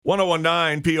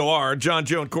1019 POR, John,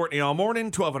 Joe, and Courtney all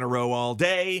morning, 12 in a row all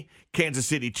day. Kansas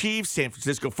City Chiefs, San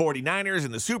Francisco 49ers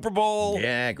in the Super Bowl.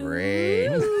 Yeah, great.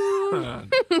 Who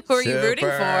are you rooting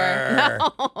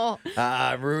for? No.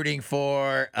 I'm rooting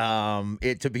for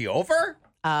it to be over.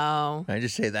 Oh. Can I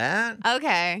just say that?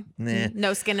 Okay. Nah.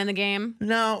 No skin in the game?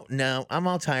 No. I'm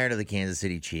all tired of the Kansas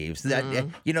City Chiefs.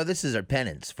 This is our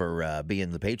penance for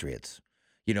being the Patriots.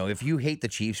 If you hate the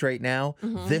Chiefs right now,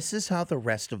 this is how the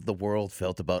rest of the world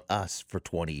felt about us for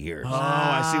 20 years. Oh,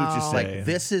 I see what you're saying. Like,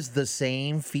 this is the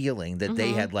same feeling that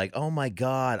they had, like, oh, my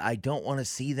God, I don't want to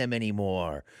see them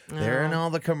anymore. They're in all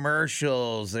the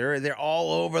commercials. They're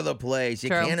all over the place.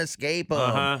 You can't escape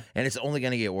them. And it's only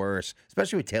going to get worse,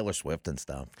 especially with Taylor Swift and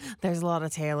stuff. There's a lot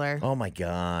of Taylor. Oh, my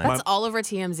God. That's all over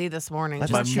TMZ this morning. My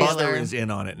Just mother Taylor. is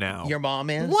in on it now. Your mom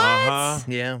is? What?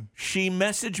 Yeah. She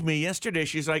messaged me yesterday.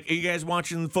 She's like, are you guys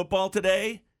watching football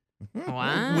today?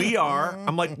 What? We are.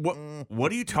 I'm like,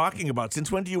 what are you talking about?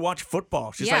 Since when do you watch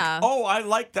football? She's Yeah.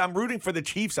 like, I'm rooting for the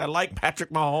Chiefs. I like Patrick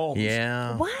Mahomes.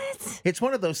 Yeah. What? It's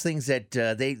one of those things that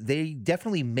they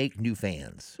definitely make new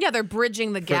fans. Yeah, they're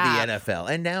bridging the For gap. the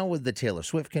NFL. And now with the Taylor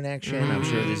Swift connection, I'm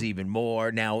sure there's even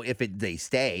more. Now, if they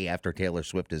stay after Taylor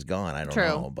Swift is gone, I don't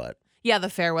know. But Yeah, the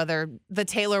fair weather, the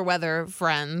Taylor weather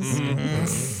friends.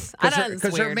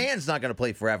 Because her man's not going to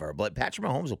play forever, but Patrick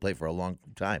Mahomes will play for a long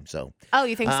time. So, oh,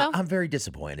 you think so? I'm very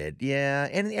disappointed. Yeah,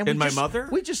 and in my mother,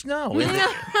 we just know.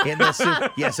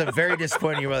 Yes, I'm very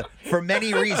disappointed in your mother for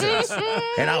many reasons,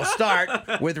 and I'll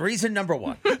start with reason number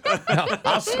one. No,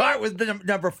 I'll start with the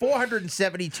number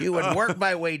 472 and work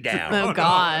my way down. Oh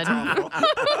God.